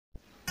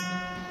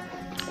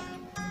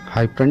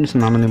Hi friends,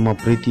 ನಾನು ನಿಮ್ಮ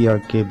ಪ್ರೀತಿಯ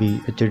KB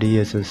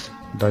HDSS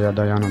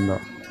ದಯಾನಂದ.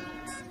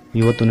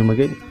 ಇವತ್ತು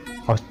ನಿಮಗೆ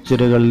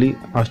ಆಶ್ಚರ್ಯಗಳಲ್ಲಿ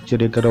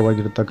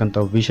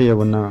ಆಶ್ಚರ್ಯಕರವಾಗಿರತಕ್ಕಂಥ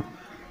ವಿಷಯವನ್ನು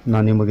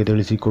ನಾನು ನಿಮಗೆ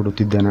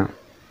ತಿಳಿಸಿಕೊಡುತ್ತಿದ್ದೇನೆ.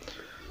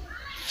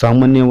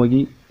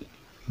 ಸಾಮಾನ್ಯವಾಗಿ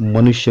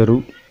ಮನುಷ್ಯರು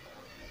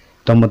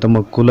ತಮ್ಮ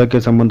ತಮ್ಮ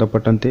ಕುಲಕ್ಕೆ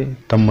ಸಂಬಂಧಪಟ್ಟಂತೆ,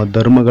 ತಮ್ಮ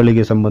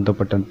ಧರ್ಮಗಳಿಗೆ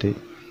ಸಂಬಂಧಪಟ್ಟಂತೆ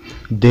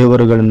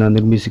ದೇವರುಗಳನ್ನು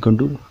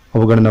ನಿರ್ಮಿಸಿಕೊಂಡು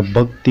ಅವುಗಳನ್ನು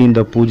ಭಕ್ತಿಯಿಂದ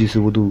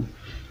ಪೂಜಿಸುವುದು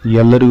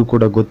ಎಲ್ಲರಿಗೂ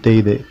ಕೂಡ ಗೊತ್ತೇ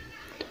ಇದೆ.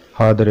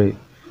 ಆದರೆ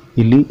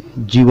ಇಲ್ಲಿ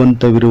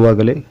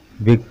ಜೀವಂತವಿರುವಾಗಲೇ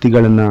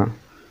ವ್ಯಕ್ತಿಗಳನ್ನು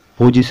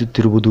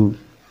ಪೂಜಿಸುತ್ತಿರುವುದು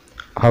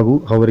ಹಾಗೂ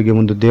ಅವರಿಗೆ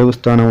ಒಂದು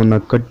ದೇವಸ್ಥಾನವನ್ನು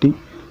ಕಟ್ಟಿ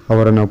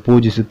ಅವರನ್ನು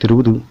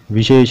ಪೂಜಿಸುತ್ತಿರುವುದು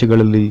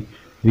ವಿಶೇಷಗಳಲ್ಲಿ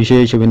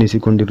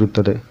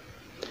ವಿಶೇಷವೆನಿಸಿಕೊಂಡಿರುತ್ತದೆ.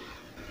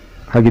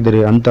 ಹಾಗಿದ್ದರೆ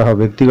ಅಂತಹ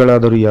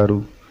ವ್ಯಕ್ತಿಗಳಾದರೂ ಯಾರು?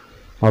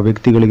 ಆ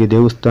ವ್ಯಕ್ತಿಗಳಿಗೆ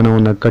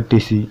ದೇವಸ್ಥಾನವನ್ನು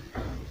ಕಟ್ಟಿಸಿ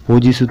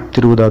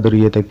ಪೂಜಿಸುತ್ತಿರುವುದಾದರೂ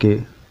ಏತಕ್ಕೆ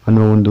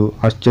ಅನ್ನುವ ಒಂದು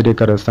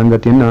ಆಶ್ಚರ್ಯಕರ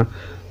ಸಂಗತಿಯನ್ನು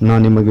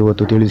ನಾನು ನಿಮಗೆ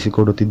ಇವತ್ತು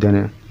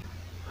ತಿಳಿಸಿಕೊಡುತ್ತಿದ್ದೇನೆ.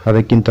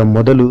 ಅದಕ್ಕಿಂತ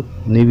ಮೊದಲು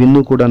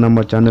ನೀವಿನ್ನೂ ಕೂಡ ನಮ್ಮ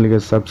ಚಾನಲ್ಗೆ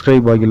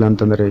ಸಬ್ಸ್ಕ್ರೈಬ್ ಆಗಿಲ್ಲ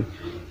ಅಂತಂದರೆ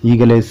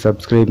ಈಗಲೇ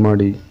ಸಬ್ಸ್ಕ್ರೈಬ್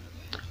ಮಾಡಿ,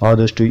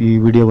 ಆದಷ್ಟು ಈ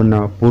ವಿಡಿಯೋವನ್ನು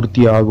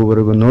ಪೂರ್ತಿ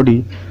ಆಗುವವರೆಗೂ ನೋಡಿ,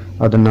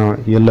 ಅದನ್ನು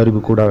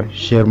ಎಲ್ಲರಿಗೂ ಕೂಡ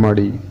ಶೇರ್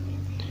ಮಾಡಿ.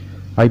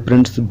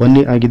 ಫ್ರೆಂಡ್ಸ್,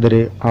 ಬನ್ನಿ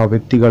ಆಗಿದ್ದರೆ ಆ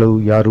ವ್ಯಕ್ತಿಗಳು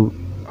ಯಾರು,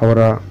 ಅವರ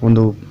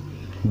ಒಂದು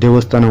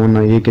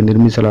ದೇವಸ್ಥಾನವನ್ನು ಏಕೆ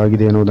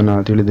ನಿರ್ಮಿಸಲಾಗಿದೆ ಅನ್ನೋದನ್ನು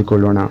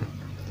ತಿಳಿದುಕೊಳ್ಳೋಣ.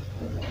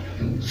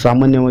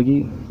 ಸಾಮಾನ್ಯವಾಗಿ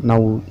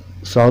ನಾವು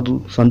ಸಾಧು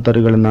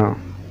ಸಂತರುಗಳನ್ನು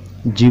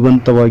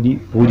ಜೀವಂತವಾಗಿ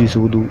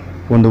ಪೂಜಿಸುವುದು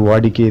ಒಂದು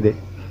ವಾಡಿಕೆ ಇದೆ.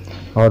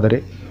 ಆದರೆ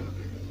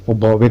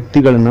ಒಬ್ಬ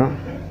ವ್ಯಕ್ತಿಗಳನ್ನು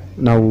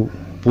ನಾವು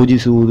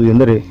ಪೂಜಿಸುವುದು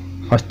ಎಂದರೆ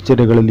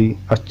ಆಶ್ಚರ್ಯಗಳಲ್ಲಿ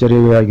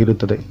ಆಶ್ಚರ್ಯವೇ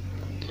ಆಗಿರುತ್ತದೆ.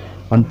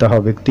 ಅಂತಹ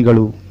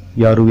ವ್ಯಕ್ತಿಗಳು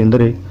ಯಾರು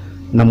ಎಂದರೆ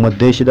ನಮ್ಮ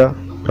ದೇಶದ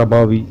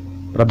ಪ್ರಭಾವಿ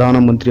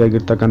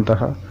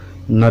ಪ್ರಧಾನಮಂತ್ರಿಯಾಗಿರ್ತಕ್ಕಂತಹ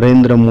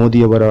ನರೇಂದ್ರ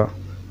ಮೋದಿಯವರ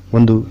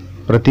ಒಂದು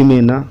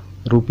ಪ್ರತಿಮೆಯನ್ನು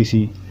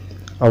ರೂಪಿಸಿ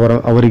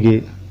ಅವರಿಗೆ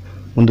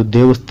ಒಂದು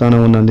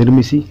ದೇವಸ್ಥಾನವನ್ನು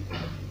ನಿರ್ಮಿಸಿ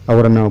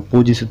ಅವರನ್ನು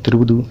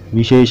ಪೂಜಿಸುತ್ತಿರುವುದು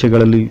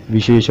ವಿಶೇಷಗಳಲ್ಲಿ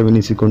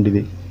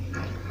ವಿಶೇಷವೆನಿಸಿಕೊಂಡಿದೆ.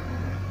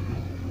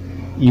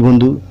 ಈ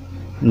ಒಂದು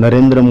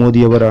ನರೇಂದ್ರ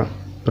ಮೋದಿಯವರ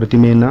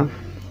ಪ್ರತಿಮೆಯನ್ನು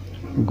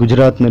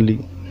ಗುಜರಾತ್ನಲ್ಲಿ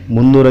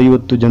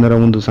 350 ಜನರ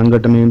ಒಂದು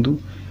ಸಂಘಟನೆಯೊಂದು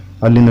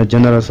ಅಲ್ಲಿನ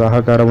ಜನರ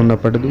ಸಹಕಾರವನ್ನು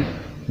ಪಡೆದು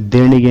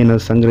ದೇಣಿಗೆಯನ್ನು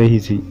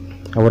ಸಂಗ್ರಹಿಸಿ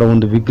ಅವರ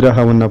ಒಂದು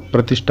ವಿಗ್ರಹವನ್ನು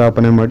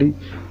ಪ್ರತಿಷ್ಠಾಪನೆ ಮಾಡಿ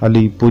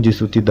ಅಲ್ಲಿ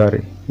ಪೂಜಿಸುತ್ತಿದ್ದಾರೆ.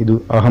 ಇದು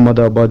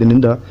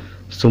ಅಹಮದಾಬಾದಿನಿಂದ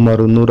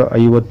ಸುಮಾರು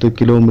 150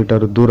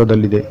 ಕಿಲೋಮೀಟರ್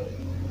ದೂರದಲ್ಲಿದೆ.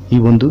 ಈ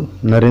ಒಂದು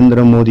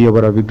ನರೇಂದ್ರ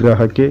ಮೋದಿಯವರ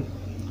ವಿಗ್ರಹಕ್ಕೆ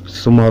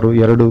ಸುಮಾರು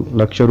 2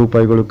 ಲಕ್ಷ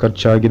ರೂಪಾಯಿಗಳು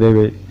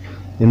ಖರ್ಚಾಗಿವೆ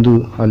ಎಂದು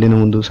ಅಲ್ಲಿನ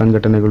ಒಂದು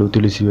ಸಂಘಟನೆಗಳು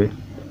ತಿಳಿಸಿವೆ.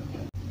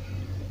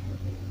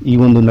 ಈ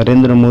ಒಂದು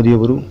ನರೇಂದ್ರ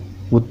ಮೋದಿಯವರು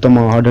ಉತ್ತಮ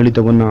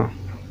ಆಡಳಿತವನ್ನು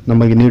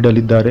ನಮಗೆ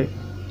ನೀಡಲಿದ್ದಾರೆ,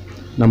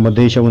 ನಮ್ಮ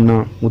ದೇಶವನ್ನು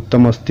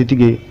ಉತ್ತಮ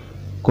ಸ್ಥಿತಿಗೆ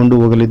ಕೊಂಡು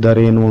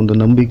ಹೋಗಲಿದ್ದಾರೆ ಎನ್ನುವ ಒಂದು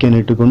ನಂಬಿಕೆಯನ್ನು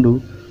ಇಟ್ಟುಕೊಂಡು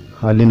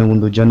ಅಲ್ಲಿನ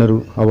ಒಂದು ಜನರು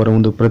ಅವರ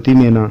ಒಂದು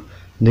ಪ್ರತಿಮೆಯನ್ನು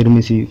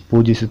ನಿರ್ಮಿಸಿ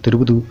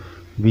ಪೂಜಿಸುತ್ತಿರುವುದು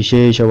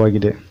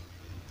ವಿಶೇಷವಾಗಿದೆ.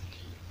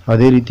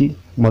 ಅದೇ ರೀತಿ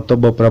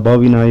ಮತ್ತೊಬ್ಬ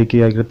ಪ್ರಭಾವಿ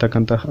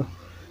ನಾಯಕಿಯಾಗಿರ್ತಕ್ಕಂತಹ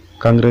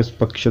ಕಾಂಗ್ರೆಸ್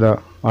ಪಕ್ಷದ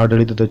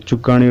ಆಡಳಿತದ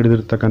ಚುಕ್ಕಾಣಿ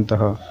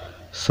ಹಿಡಿದಿರ್ತಕ್ಕಂತಹ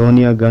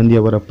ಸೋನಿಯಾ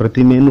ಗಾಂಧಿಯವರ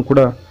ಪ್ರತಿಮೆಯನ್ನು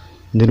ಕೂಡ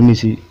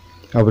ನಿರ್ಮಿಸಿ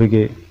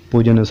ಅವರಿಗೆ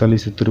ಪೂಜೆಯನ್ನು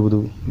ಸಲ್ಲಿಸುತ್ತಿರುವುದು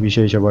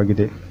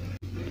ವಿಶೇಷವಾಗಿದೆ.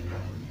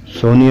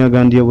 ಸೋನಿಯಾ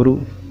ಗಾಂಧಿಯವರು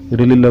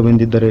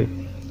ಇರಲಿಲ್ಲವೆಂದಿದ್ದರೆ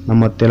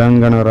ನಮ್ಮ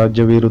ತೆಲಂಗಾಣ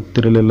ರಾಜ್ಯವೇ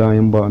ಇರುತ್ತಿರಲಿಲ್ಲ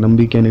ಎಂಬ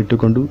ನಂಬಿಕೆಯನ್ನು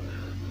ಇಟ್ಟುಕೊಂಡು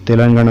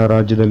ತೆಲಂಗಾಣ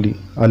ರಾಜ್ಯದಲ್ಲಿ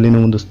ಅಲ್ಲಿನ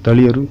ಒಂದು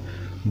ಸ್ಥಳೀಯರು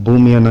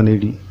ಭೂಮಿಯನ್ನು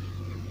ನೀಡಿ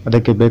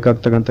ಅದಕ್ಕೆ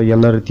ಬೇಕಾಗ್ತಕ್ಕಂಥ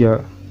ಎಲ್ಲ ರೀತಿಯ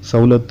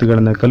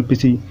ಸವಲತ್ತುಗಳನ್ನು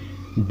ಕಲ್ಪಿಸಿ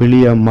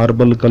ಬಿಳಿಯ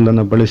ಮಾರ್ಬಲ್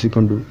ಕಲ್ಲನ್ನು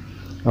ಬಳಸಿಕೊಂಡು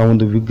ಆ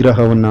ಒಂದು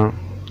ವಿಗ್ರಹವನ್ನು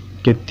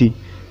ಕೆತ್ತಿ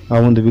ಆ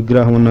ಒಂದು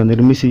ವಿಗ್ರಹವನ್ನು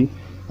ನಿರ್ಮಿಸಿ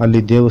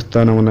ಅಲ್ಲಿ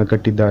ದೇವಸ್ಥಾನವನ್ನು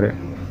ಕಟ್ಟಿದ್ದಾರೆ.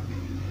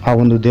 ಆ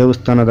ಒಂದು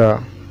ದೇವಸ್ಥಾನದ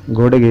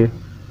ಗೋಡೆಗೆ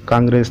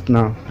ಕಾಂಗ್ರೆಸ್ನ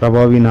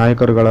ಪ್ರಭಾವಿ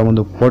ನಾಯಕರುಗಳ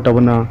ಒಂದು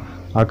ಫೋಟೋವನ್ನು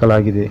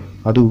ಹಾಕಲಾಗಿದೆ.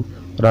 ಅದು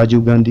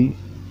ರಾಜೀವ್ ಗಾಂಧಿ,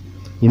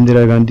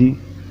 ಇಂದಿರಾ ಗಾಂಧಿ,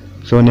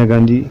 ಸೋನಿಯಾ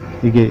ಗಾಂಧಿ,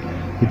 ಹೀಗೆ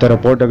ಇತರ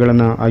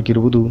ಫೋಟೋಗಳನ್ನು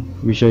ಹಾಕಿರುವುದು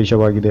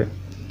ವಿಶೇಷವಾಗಿದೆ.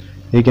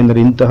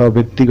 ಏಕೆಂದರೆ ಇಂತಹ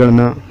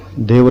ವ್ಯಕ್ತಿಗಳನ್ನು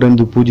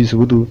ದೇವರೆಂದು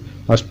ಪೂಜಿಸುವುದು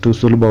ಅಷ್ಟು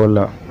ಸುಲಭವಲ್ಲ.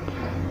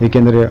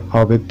 ಏಕೆಂದರೆ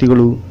ಆ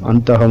ವ್ಯಕ್ತಿಗಳು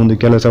ಅಂತಹ ಒಂದು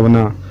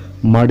ಕೆಲಸವನ್ನು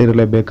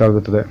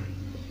ಮಾಡಿರಲೇಬೇಕಾಗುತ್ತದೆ.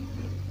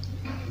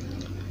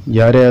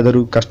 ಯಾರೇ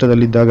ಆದರೂ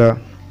ಕಷ್ಟದಲ್ಲಿದ್ದಾಗ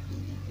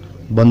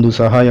ಬಂದು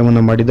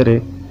ಸಹಾಯವನ್ನು ಮಾಡಿದರೆ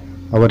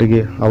ಅವರಿಗೆ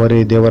ಅವರೇ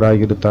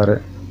ದೇವರಾಗಿರುತ್ತಾರೆ.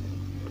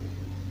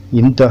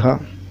 ಇಂತಹ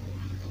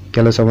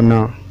ಕೆಲಸವನ್ನು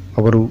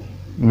ಅವರು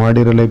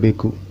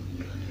ಮಾಡಿರಲೇಬೇಕು.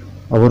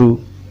 ಅವರು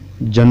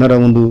ಜನರ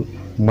ಒಂದು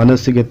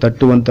ಮನಸ್ಸಿಗೆ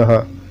ತಟ್ಟುವಂತಹ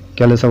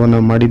ಕೆಲಸವನ್ನು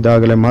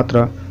ಮಾಡಿದ್ದಾಗಲೇ ಮಾತ್ರ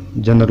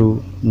ಜನರು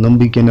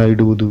ನಂಬಿಕೆಯನ್ನು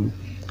ಇಡುವುದು,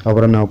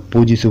 ಅವರನ್ನು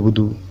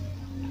ಪೂಜಿಸುವುದು.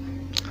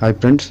 ಹಾಯ್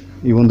ಫ್ರೆಂಡ್ಸ್,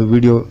 ಈ ಒಂದು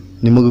ವಿಡಿಯೋ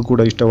ನಿಮಗೂ ಕೂಡ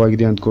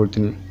ಇಷ್ಟವಾಗಿದೆ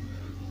ಅಂದ್ಕೊಳ್ತೀನಿ.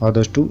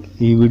 ಆದಷ್ಟು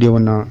ಈ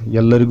ವಿಡಿಯೋವನ್ನು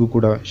ಎಲ್ಲರಿಗೂ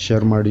ಕೂಡ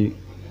ಶೇರ್ ಮಾಡಿ.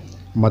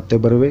 ಮತ್ತೆ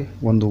ಬರುವೆ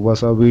ಒಂದು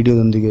ಹೊಸ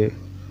ವಿಡಿಯೋದೊಂದಿಗೆ.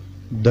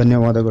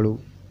 ಧನ್ಯವಾದಗಳು.